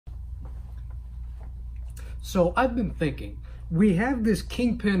So I've been thinking, we have this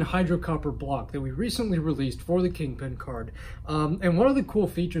KINGPIN hydrocopper block that we recently released for the KINGPIN card. And one of the cool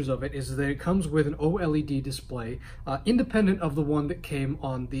features of it is that it comes with an OLED display, independent of the one that came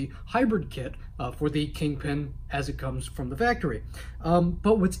on the hybrid kit for the KINGPIN as it comes from the factory.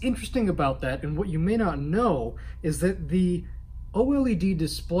 But what's interesting about that, and what you may not know, is that the OLED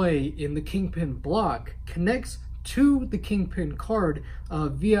display in the KINGPIN block connects to the KINGPIN card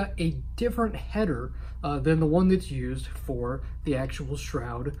via a different header than the one that's used for the actual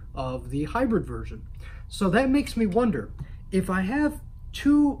shroud of the hybrid version. So that makes me wonder, if I have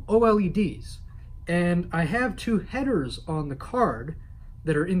two OLEDs and I have two headers on the card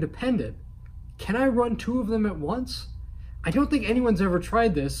that are independent, can I run two of them at once? I don't think anyone's ever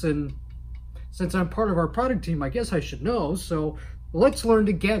tried this, and since I'm part of our product team, I guess I should know, so let's learn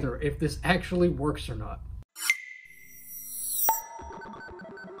together if this actually works or not.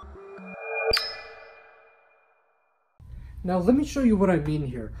 Now let me show you what I mean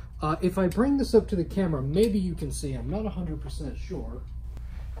here. If I bring this up to the camera, maybe you can see. I'm not 100% sure.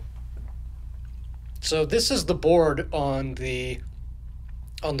 So this is the board on the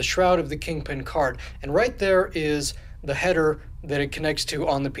shroud of the KINGPIN card, and right there is the header that it connects to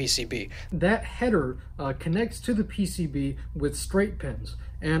on the PCB. That header connects to the PCB with straight pins.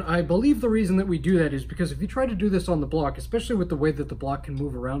 And I believe the reason that we do that is because if you try to do this on the block, especially with the way that the block can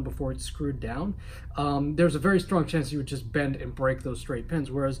move around before it's screwed down, there's a very strong chance you would just bend and break those straight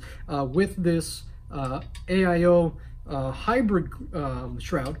pins. Whereas with this AIO hybrid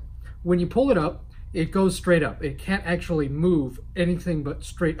shroud, when you pull it up, it goes straight up. It can't actually move anything but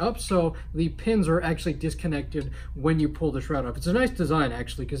straight up, so the pins are actually disconnected when you pull the shroud up. It's a nice design,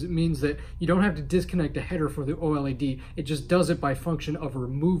 actually, because it means that you don't have to disconnect a header for the OLED. It just does it by function of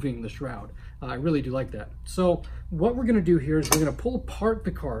removing the shroud. I really do like that. So what we're going to do here is we're going to pull apart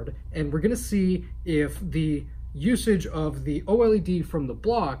the card, and we're going to see if the usage of the OLED from the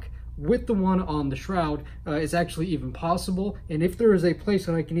block with the one on the shroud is actually even possible, and if there is a place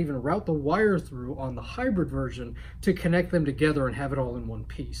that I can even route the wire through on the hybrid version to connect them together and have it all in one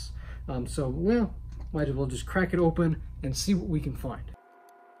piece. So, well, might as well just crack it open and see what we can find.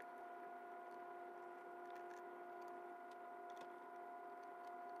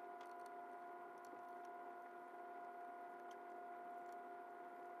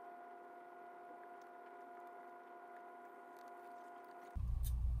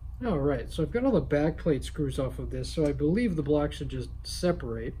 All right, so I've got all the backplate screws off of this, so I believe the block should just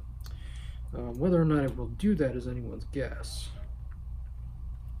separate. Whether or not it will do that is anyone's guess.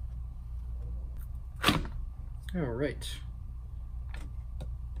 All right.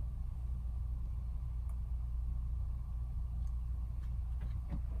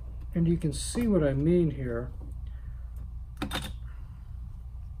 And you can see what I mean here.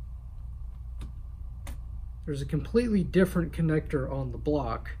 There's a completely different connector on the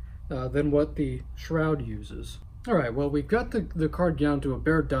block than what the shroud uses. All right, well, we've got the card down to a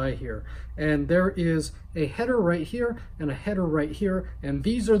bare die here, and there is a header right here and a header right here, and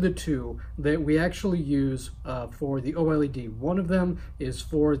these are the two that we actually use for the OLED. One of them is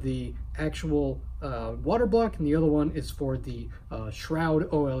for the actual water block, and the other one is for the shroud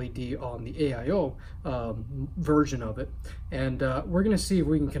OLED on the AIO version of it. And we're gonna see if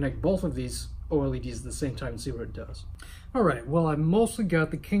we can connect both of these OLEDs at the same time and see what it does. All right, well, I've mostly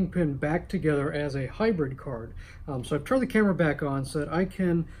got the KINGPIN back together as a hybrid card. So I've turned the camera back on so that I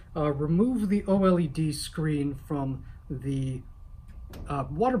can remove the OLED screen from the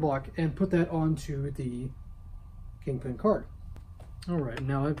water block and put that onto the KINGPIN card. All right,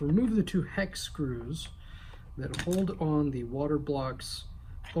 now I've removed the two hex screws that hold on the water block's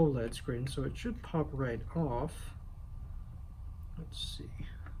OLED screen, so it should pop right off. Let's see.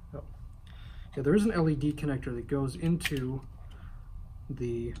 Oh. Yeah, there is an LED connector that goes into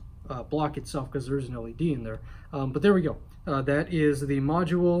the block itself because there is an LED in there. But there we go. That is the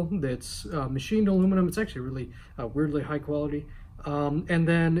module that's machined aluminum. It's actually really weirdly high quality. And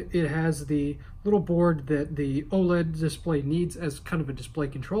then it has the little board that the OLED display needs as kind of a display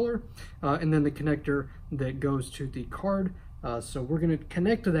controller, and then the connector that goes to the card. So we're going to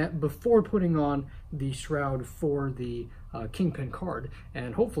connect to that before putting on the shroud for the KINGPIN card,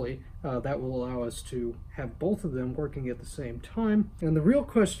 and hopefully that will allow us to have both of them working at the same time. And the real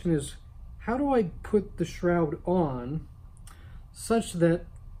question is, how do I put the shroud on such that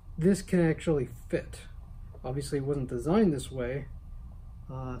this can actually fit? Obviously it wasn't designed this way,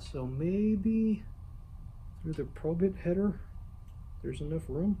 so maybe through the probit header there's enough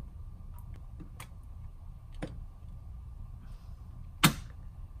room.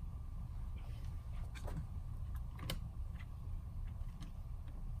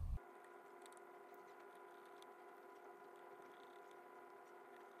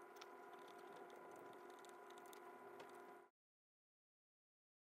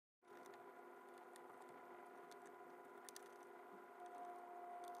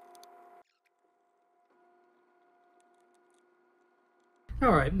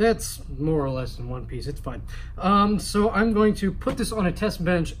 All right, that's more or less in one piece. It's fine. So I'm going to put this on a test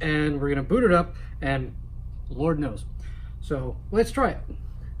bench and we're gonna boot it up and Lord knows. So let's try it.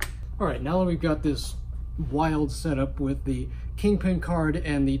 All right, now that we've got this wild setup with the KINGPIN card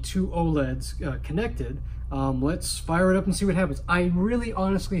and the two OLEDs connected, let's fire it up and see what happens. I really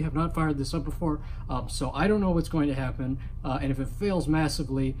honestly have not fired this up before, so I don't know what's going to happen. And if it fails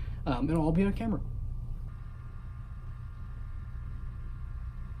massively, it'll all be on camera.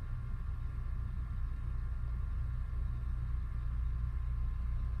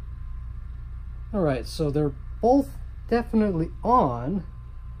 All right, so they're both definitely on,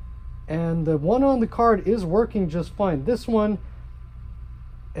 and the one on the card is working just fine. This one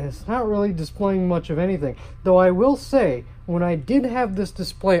is not really displaying much of anything. Though I will say, when I did have this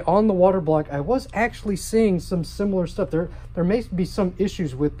display on the water block, I was actually seeing some similar stuff. There may be some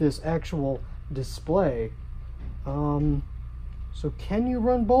issues with this actual display. So can you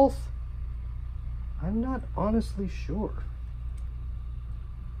run both? I'm not honestly sure.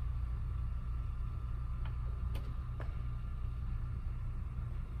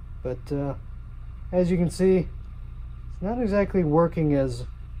 But as you can see, it's not exactly working as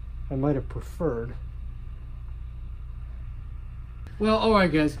I might have preferred. Well,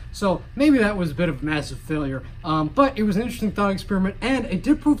 alright guys, so maybe that was a bit of a massive failure, but it was an interesting thought experiment, and it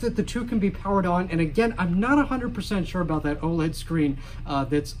did prove that the two can be powered on. And again, I'm not 100% sure about that OLED screen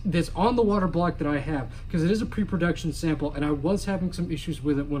that's on the water block that I have, because it is a pre-production sample, and I was having some issues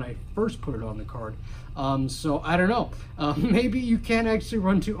with it when I first put it on the card. So I don't know. Maybe you can actually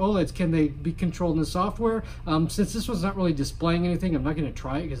run two OLEDs. Can they be controlled in the software? Since this one's not really displaying anything, I'm not going to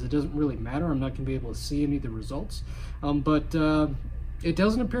try it because it doesn't really matter. I'm not going to be able to see any of the results. But it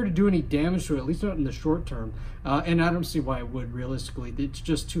doesn't appear to do any damage to it, at least not in the short term. And I don't see why it would realistically. It's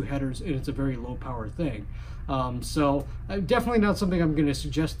just two headers and it's a very low power thing. So definitely not something I'm going to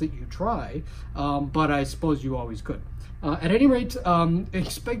suggest that you try, but I suppose you always could. At any rate,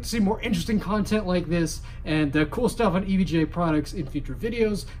 expect to see more interesting content like this and cool stuff on EVGA products in future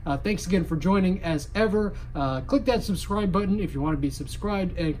videos. Thanks again for joining as ever. Click that subscribe button if you want to be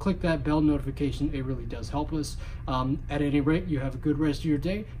subscribed, and click that bell notification. It really does help us. At any rate, you have a good rest of your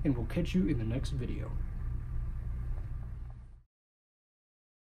day, and we'll catch you in the next video.